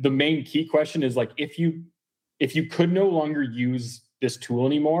 and the main key question is like, if you could no longer use this tool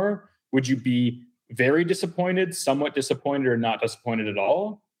anymore, would you be very disappointed, somewhat disappointed, or not disappointed at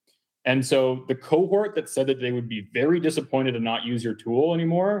all? And so the cohort that said that they would be very disappointed to not use your tool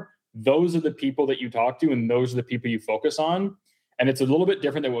anymore, those are the people that you talk to, and those are the people you focus on. And it's a little bit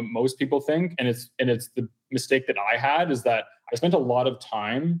different than what most people think. And it's the mistake that I had, is that I spent a lot of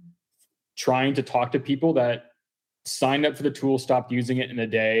time trying to talk to people that signed up for the tool, stopped using it in a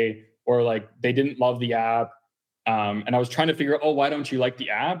day, or like they didn't love the app. And I was trying to figure out, oh, why don't you like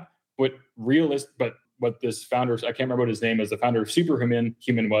the app? What this founder, I can't remember what his name is, the founder of Superhuman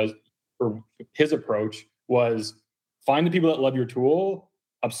was, or his approach was, find the people that love your tool,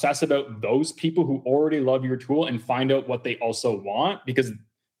 obsess about those people who already love your tool, and find out what they also want, because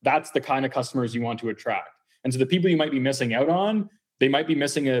that's the kind of customers you want to attract. And so the people you might be missing out on, they might be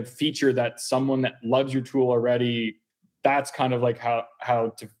missing a feature that someone that loves your tool already, that's kind of like how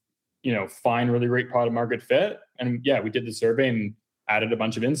to, find really great product market fit. And yeah, we did the survey and added a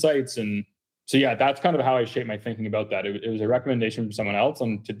bunch of insights. And so, yeah, that's kind of how I shaped my thinking about that. It was a recommendation from someone else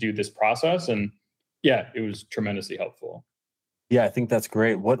to do this process. And yeah, it was tremendously helpful. Yeah, I think that's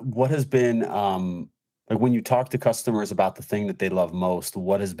great. What has been Like when you talk to customers about the thing that they love most,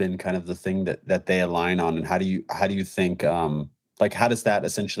 what has been kind of the thing that they align on, and how do you think like how does that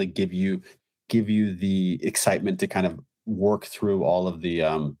essentially give you the excitement to kind of work through all of the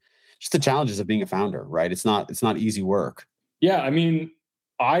just the challenges of being a founder, right? It's not easy work. Yeah, I mean,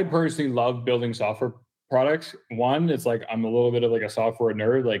 I personally love building software products. One, it's like I'm a little bit of like a software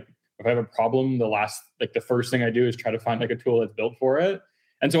nerd. Like if I have a problem, the first thing I do is try to find like a tool that's built for it.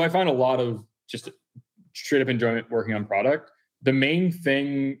 And so I find a lot of just straight up enjoyment working on product. The main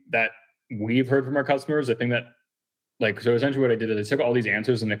thing that we've heard from our customers, the thing that so essentially what I did is I took all these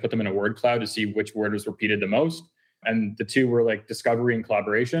answers and I put them in a word cloud to see which word was repeated the most. And the two were like discovery and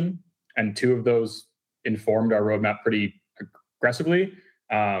collaboration. And two of those informed our roadmap pretty aggressively.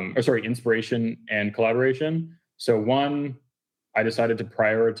 Inspiration and collaboration. So one, I decided to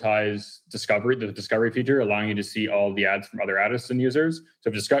prioritize discovery, the discovery feature, allowing you to see all the ads from other artists and users.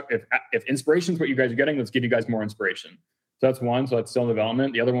 So if inspiration is what you guys are getting, let's give you guys more inspiration. So that's one. So that's still in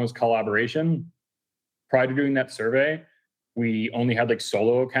development. The other one was collaboration. Prior to doing that survey, we only had like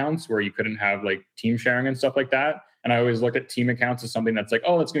solo accounts where you couldn't have like team sharing and stuff like that. And I always looked at team accounts as something that's like,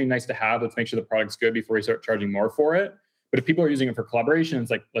 oh, that's going to be nice to have. Let's make sure the product's good before we start charging more for it. But if people are using it for collaboration,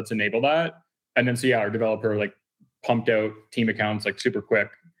 it's like, let's enable that. And then, so yeah, our developer like pumped out team accounts like super quick,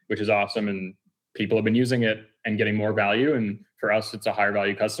 which is awesome. And people have been using it and getting more value. And for us, it's a higher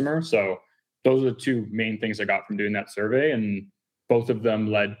value customer. So those are the two main things I got from doing that survey. And both of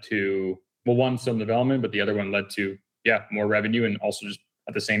them led to, well, one still in development, but the other one led to, yeah, more revenue and also just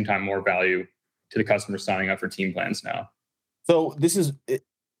at the same time, more value to the customer signing up for team plans now. So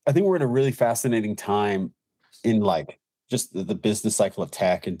I think we're in a really fascinating time in like just the business cycle of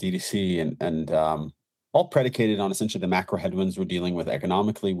tech and D2C and all predicated on essentially the macro headwinds we're dealing with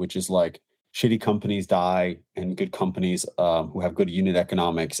economically, which is like shitty companies die and good companies who have good unit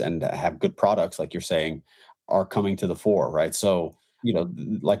economics and have good products, like you're saying, are coming to the fore, right? So,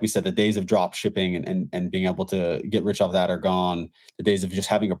 like we said, the days of drop shipping and being able to get rich off that are gone. The days of just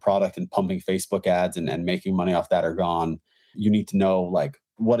having a product and pumping Facebook ads and making money off that are gone. You need to know like,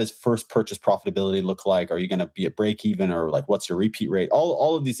 what does first purchase profitability look like? Are you going to be at break even, or like what's your repeat rate?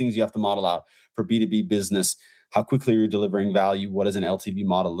 All of these things you have to model out for B2B business. How quickly are you delivering value? What does an LTV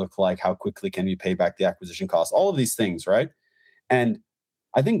model look like? How quickly can you pay back the acquisition costs? All of these things, right? And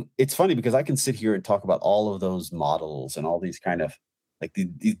I think it's funny because I can sit here and talk about all of those models and all these kind of like the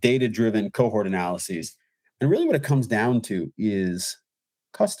data-driven cohort analyses. And really what it comes down to is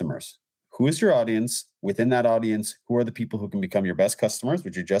customers. Who is your audience? Within that audience, who are the people who can become your best customers,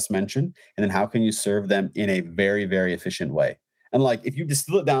 which you just mentioned? And then how can you serve them in a very, very efficient way? And like, if you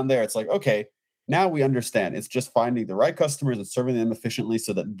distill it down there, it's like, okay, now we understand. It's just finding the right customers and serving them efficiently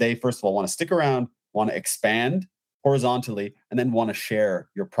so that they, first of all, want to stick around, want to expand horizontally, and then want to share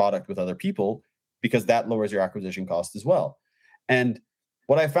your product with other people because that lowers your acquisition cost as well. And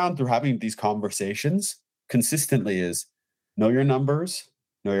what I found through having these conversations consistently is know your numbers,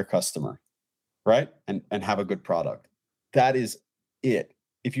 know your customer, right? And have a good product. That is it.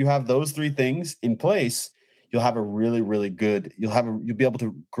 If you have those three things in place, you'll have a really, really good, you'll be able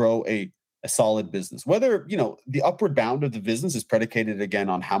to grow a solid business. Whether, the upward bound of the business is predicated again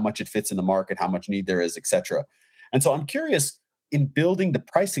on how much it fits in the market, how much need there is, et cetera. And so I'm curious, in building the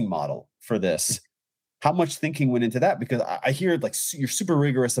pricing model for this, how much thinking went into that? Because I hear like you're super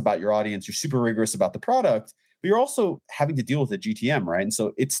rigorous about your audience, you're super rigorous about the product, but you're also having to deal with a GTM, right? And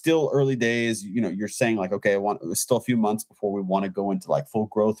so it's still early days. You're saying like, okay, it's still a few months before we want to go into like full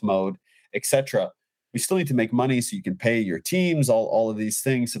growth mode, et cetera. We still need to make money so you can pay your teams, all of these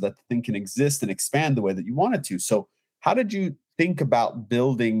things so that the thing can exist and expand the way that you want it to. So how did you think about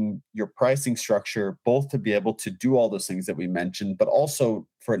building your pricing structure, both to be able to do all those things that we mentioned, but also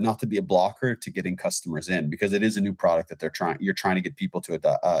for it not to be a blocker to getting customers in, because it is a new product that you're trying to get people to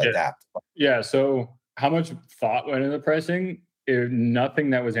adapt? Yeah. So how much thought went into pricing?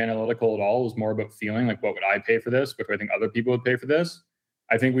 Nothing that was analytical at all. It was more about feeling like, what would I pay for this? What do I think other people would pay for this?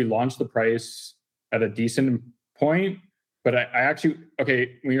 I think we launched the price at a decent point, but I actually,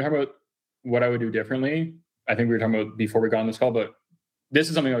 okay, when you're talking about what I would do differently, I think we were talking about before we got on this call, but this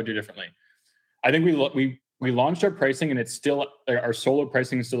is something I would do differently. I think we launched our pricing and it's still, our solo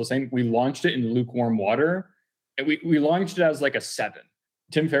pricing is still the same. We launched it in lukewarm water and we launched it as like a 7.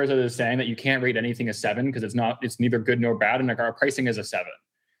 Tim Ferriss is saying that you can't rate anything a 7 because it's neither good nor bad. And like our pricing is a 7.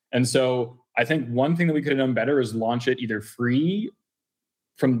 And so I think one thing that we could have done better is launch it either free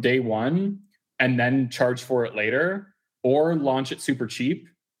from day one and then charge for it later, or launch it super cheap.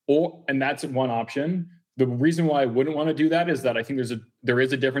 And that's one option. The reason why I wouldn't want to do that is that I think there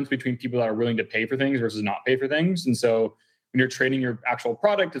is a difference between people that are willing to pay for things versus not pay for things. And so when you're trading your actual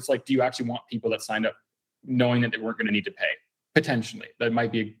product, it's like, do you actually want people that signed up knowing that they weren't going to need to pay. Potentially, that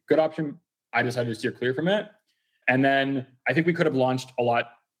might be a good option. I decided to steer clear from it. And then I think we could have launched a lot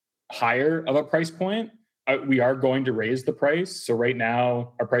higher of a price point. We are going to raise the price. So right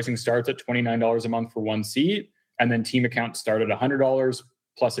now, our pricing starts at $29 a month for one seat. And then team accounts start at $100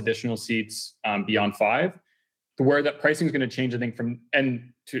 plus additional seats beyond 5. To where that pricing is going to change, I think,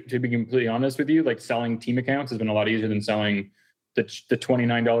 to be completely honest with you, like selling team accounts has been a lot easier than selling the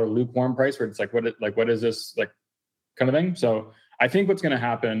 $29 lukewarm price, where it's like, what is this like kind of thing? So I think what's going to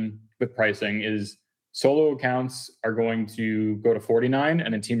happen with pricing is solo accounts are going to go to $49,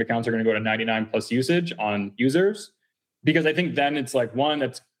 and then team accounts are going to go to $99 plus usage on users, because I think then it's like, one,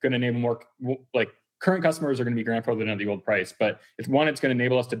 that's going to enable more, like current customers are going to be grandfathered at the old price, but it's one, it's going to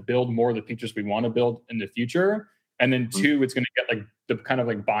enable us to build more of the features we want to build in the future. And then two, it's going to get like the kind of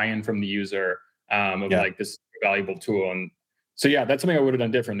like buy-in from the user like this valuable tool. And so, yeah, that's something I would have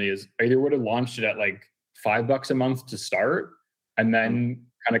done differently, is I either would have launched it at like $5 a month to start and then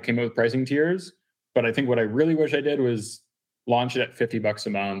kind of came up with pricing tiers. But I think what I really wish I did was launch it at $50 a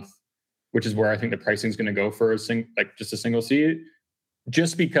month, which is where I think the pricing is going to go for just a single seat,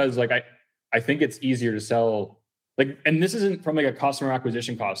 just because like I think it's easier to sell, like, and this isn't from like a customer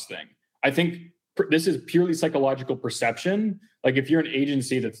acquisition cost thing. I think this is purely psychological perception. Like if you're an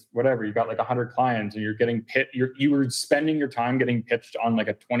agency that's whatever, you've got like 100 clients and you're getting you were spending your time getting pitched on like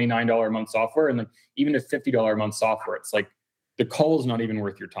a $29 a month software, and like even a $50 a month software, it's like the call is not even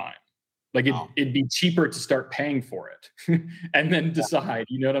worth your time. Like it'd be cheaper to start paying for it and then decide,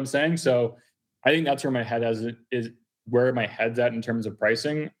 you know what I'm saying? So I think that's where my head is where my head's at in terms of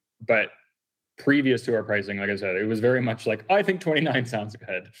pricing. But previous to our pricing, like I said, it was very much like, I think 29 sounds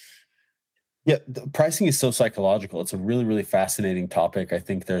good. Yeah, the pricing is so psychological. It's a really, really fascinating topic. I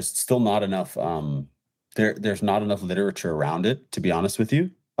think there's still not enough there's not enough literature around it, to be honest with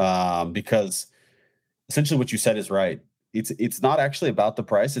you. Because essentially what you said is right. It's not actually about the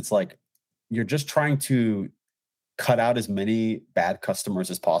price. It's like you're just trying to cut out as many bad customers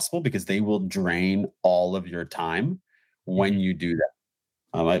as possible, because they will drain all of your time when you do that.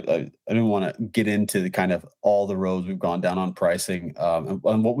 I don't want to get into the kind of all the roads we've gone down on pricing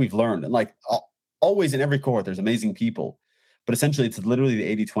and what we've learned. And like always in every cohort, there's amazing people, but essentially it's literally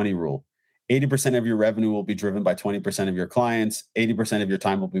the 80-20 rule. 80% of your revenue will be driven by 20% of your clients. 80% of your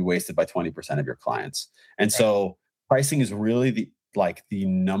time will be wasted by 20% of your clients. And so pricing is really the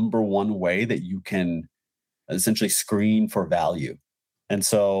number one way that you can essentially screen for value. And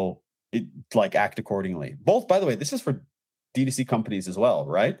so act accordingly. Both, by the way, this is for D2C companies as well,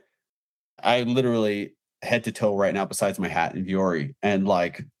 right? I literally head to toe right now, besides my hat in Vuori, and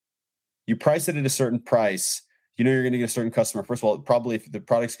like you price it at a certain price, you know, you're going to get a certain customer. First of all, probably if the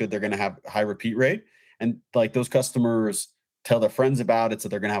product's good, they're going to have high repeat rate, and like those customers tell their friends about it, so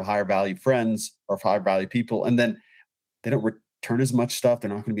they're going to have higher value friends or higher value people, and then they don't return as much stuff. They're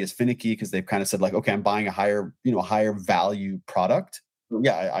not going to be as finicky because they've kind of said like, okay, I'm buying a higher value product.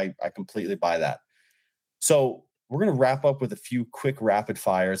 Yeah, I completely buy that. So we're going to wrap up with a few quick rapid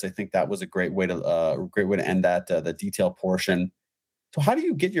fires. I think that was a great way to end that the detail portion. So how do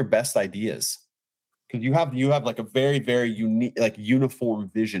you get your best ideas? Because you have like a very, very unique, like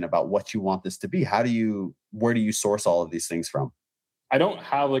uniform vision about what you want this to be. Where do you source all of these things from? I don't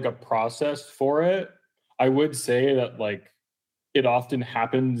have like a process for it. I would say that like it often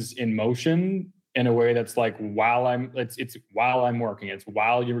happens in motion in a way that's like while I'm working, it's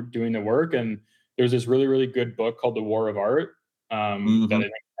while you're doing the work. And there's this really, really good book called The War of Art that I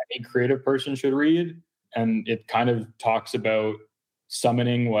think any creative person should read. And it kind of talks about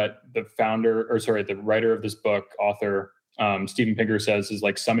summoning what the writer of this book, author, Steven Pinker, says is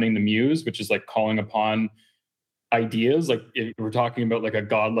like summoning the muse, which is like calling upon ideas. Like if we're talking about like a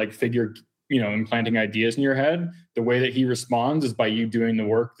godlike figure, implanting ideas in your head, the way that he responds is by you doing the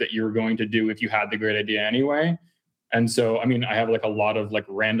work that you're going to do if you had the great idea anyway. And so, I mean, I have like a lot of like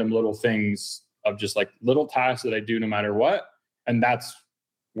random little things of just like little tasks that I do no matter what. And that's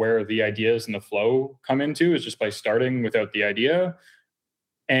where the ideas and the flow come into, is just by starting without the idea.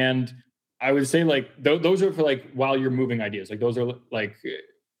 And I would say like, those are for like, while you're moving ideas, like those are like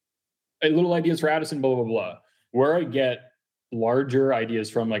little ideas for Addison, blah, blah, blah. Where I get larger ideas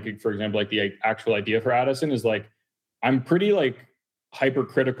from, like, for example, like the actual idea for Addison is like, I'm pretty like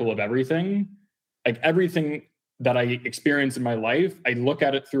hypercritical of everything. Like everything that I experience in my life, I look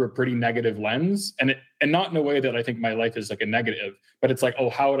at it through a pretty negative lens, and not in a way that I think my life is like a negative, but it's like, oh,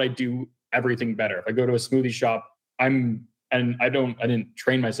 how would I do everything better? If I go to a smoothie shop, I didn't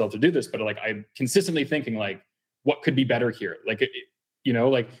train myself to do this, but like I'm consistently thinking like, what could be better here? Like,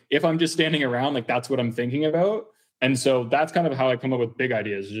 like if I'm just standing around, like that's what I'm thinking about. And so that's kind of how I come up with big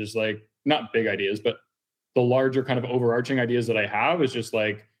ideas, just like not big ideas, but the larger kind of overarching ideas that I have is just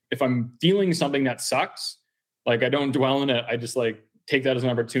like, if I'm feeling something that sucks, like I don't dwell in it. I just like take that as an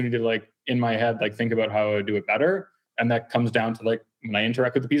opportunity to like in my head, like think about how I would do it better. And that comes down to like when I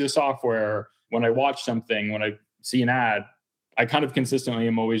interact with a piece of software, when I watch something, when I see an ad, I kind of consistently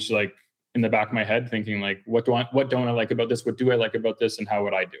am always like in the back of my head thinking like, what don't I like about this? What do I like about this? And how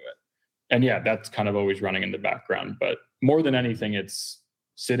would I do it? And yeah, that's kind of always running in the background. But more than anything, it's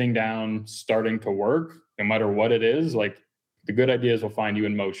sitting down, starting to work, no matter what it is. Like the good ideas will find you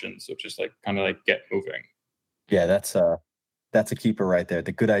in motion. So just like kind of like get moving. Yeah, that's a keeper right there.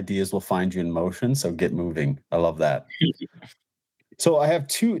 The good ideas will find you in motion. So get moving. I love that. So I have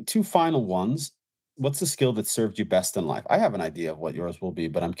two final ones. What's the skill that served you best in life? I have an idea of what yours will be,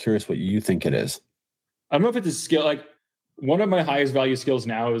 but I'm curious what you think it is. I don't know if it's a skill. Like one of my highest value skills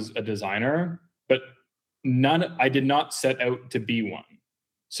now is a designer, but I did not set out to be one.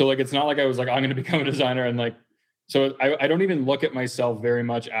 So like, it's not like I was like, I'm going to become a designer. And like, so I don't even look at myself very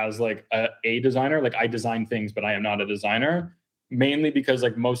much as like a designer. Like I design things, but I am not a designer, mainly because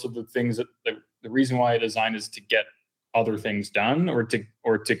like most of the things that the reason why I design is to get other things done or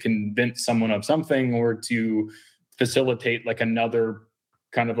to convince someone of something or to facilitate like another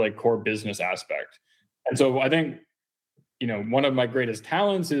kind of like core business aspect. And so I think, one of my greatest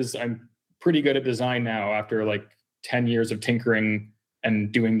talents is I'm pretty good at design now after like 10 years of tinkering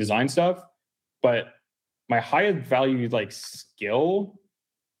and doing design stuff. But my highest value like skill,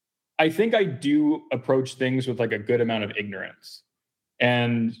 I think I do approach things with like a good amount of ignorance.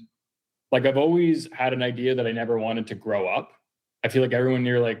 And like I've always had an idea that I never wanted to grow up. I feel like everyone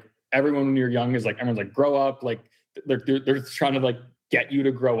when you're young is like, everyone's like, grow up. Like they're trying to like get you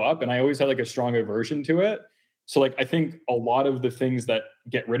to grow up. And I always had like a strong aversion to it. So like, I think a lot of the things that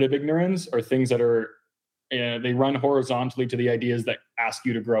get rid of ignorance are things that are, they run horizontally to the ideas that ask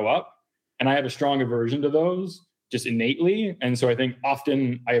you to grow up. And I have a strong aversion to those just innately. And so I think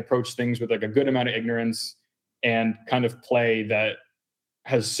often I approach things with like a good amount of ignorance and kind of play that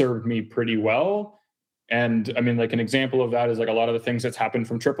has served me pretty well. And I mean, like an example of that is like a lot of the things that's happened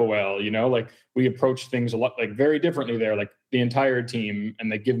from Triple Whale, like we approach things a lot, like very differently there, like the entire team.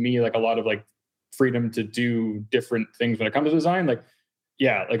 And they give me like a lot of like freedom to do different things when it comes to design. Like,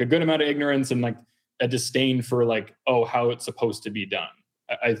 yeah, like a good amount of ignorance and like a disdain for like, how it's supposed to be done.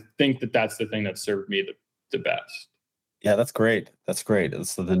 I think that's the thing that served me the best. Yeah, that's great. That's great.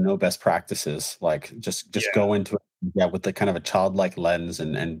 It's the no best practices. Like just go into it, with the kind of a childlike lens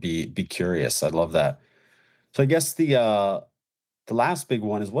and be curious. I love that. So I guess the last big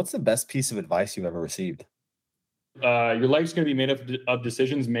one is, what's the best piece of advice you've ever received? Your life's going to be made up of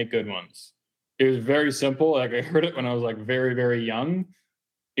decisions. Make good ones. It was very simple. Like I heard it when I was like very, very young.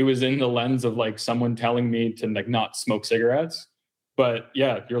 It was in the lens of like someone telling me to like not smoke cigarettes. But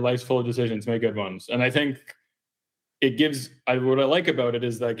yeah, your life's full of decisions. Make good ones. And I think it gives, what I like about it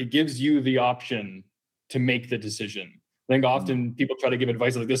is like it gives you the option to make the decision. I think often people try to give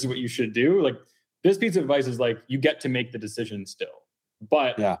advice like, this is what you should do. Like this piece of advice is like, you get to make the decision still,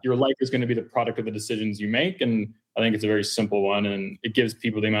 but your life is going to be the product of the decisions you make. And I think it's a very simple one. And it gives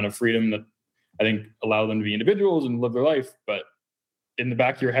people the amount of freedom that I think allow them to be individuals and live their life. But in the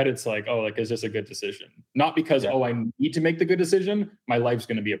back of your head, it's like, is this a good decision? Not because, I need to make the good decision. My life's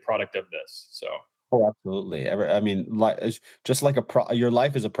going to be a product of this. So. Oh, absolutely. I mean, just like your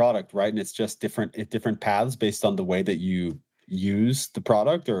life is a product, right? And it's just different paths based on the way that you use the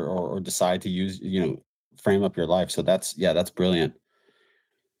product or decide to use, frame up your life. So that's brilliant.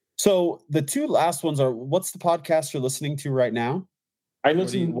 So the two last ones are, what's the podcast you're listening to right now? I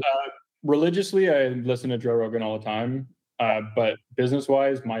listen religiously. I listen to Joe Rogan all the time. But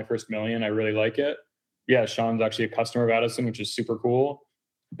business-wise, My First Million, I really like it. Yeah, Sean's actually a customer of Addison, which is super cool.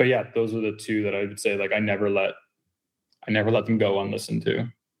 But yeah, those are the two that I would say like I never let them go unlistened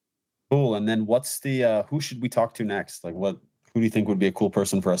to. Cool. And then what's the who should we talk to next? Like who do you think would be a cool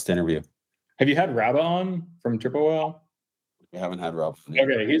person for us to interview? Have you had Rabba on from Triple Whale? We haven't had Rob.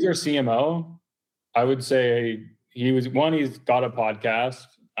 Okay, he's our CMO. I would say he's got a podcast,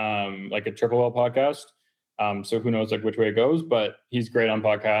 like a Triple Whale podcast. So who knows like which way it goes, but he's great on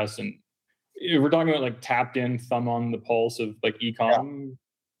podcasts. And we're talking about like tapped in, thumb on the pulse of like e-com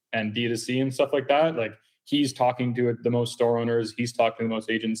and D2C and stuff like that. Like he's talking to the most store owners, he's talking to the most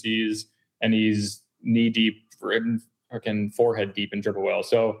agencies, and he's knee deep, freaking forehead deep in Triple Whale.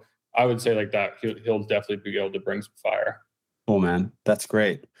 So I would say like that, he'll definitely be able to bring some fire. Oh man, that's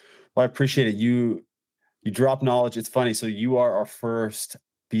great. Well, I appreciate it. You drop knowledge. It's funny. So you are our first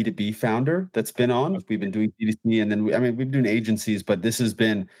B2B founder that's been on. We've been doing B2C, and then we've been doing agencies, but this has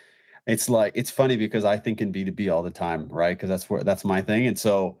been, it's funny because I think in B2B all the time, right? Because that's my thing. And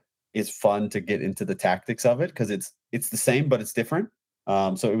so is fun to get into the tactics of it, because it's the same, but it's different.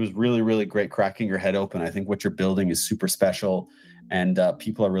 So it was really, really great cracking your head open. I think what you're building is super special, and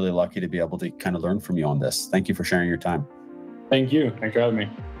people are really lucky to be able to kind of learn from you on this. Thank you for sharing your time. Thank you. Thanks for having me.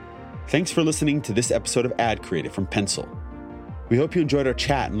 Thanks for listening to this episode of Ad Creative from Pencil. We hope you enjoyed our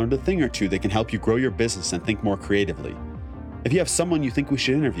chat and learned a thing or two that can help you grow your business and think more creatively. If you have someone you think we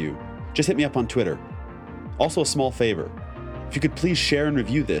should interview, just hit me up on Twitter. Also, a small favor. If you could please share and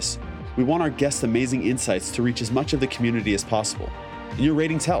review this, we want our guests' amazing insights to reach as much of the community as possible, and your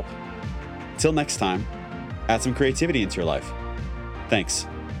ratings help. Until next time, add some creativity into your life. Thanks.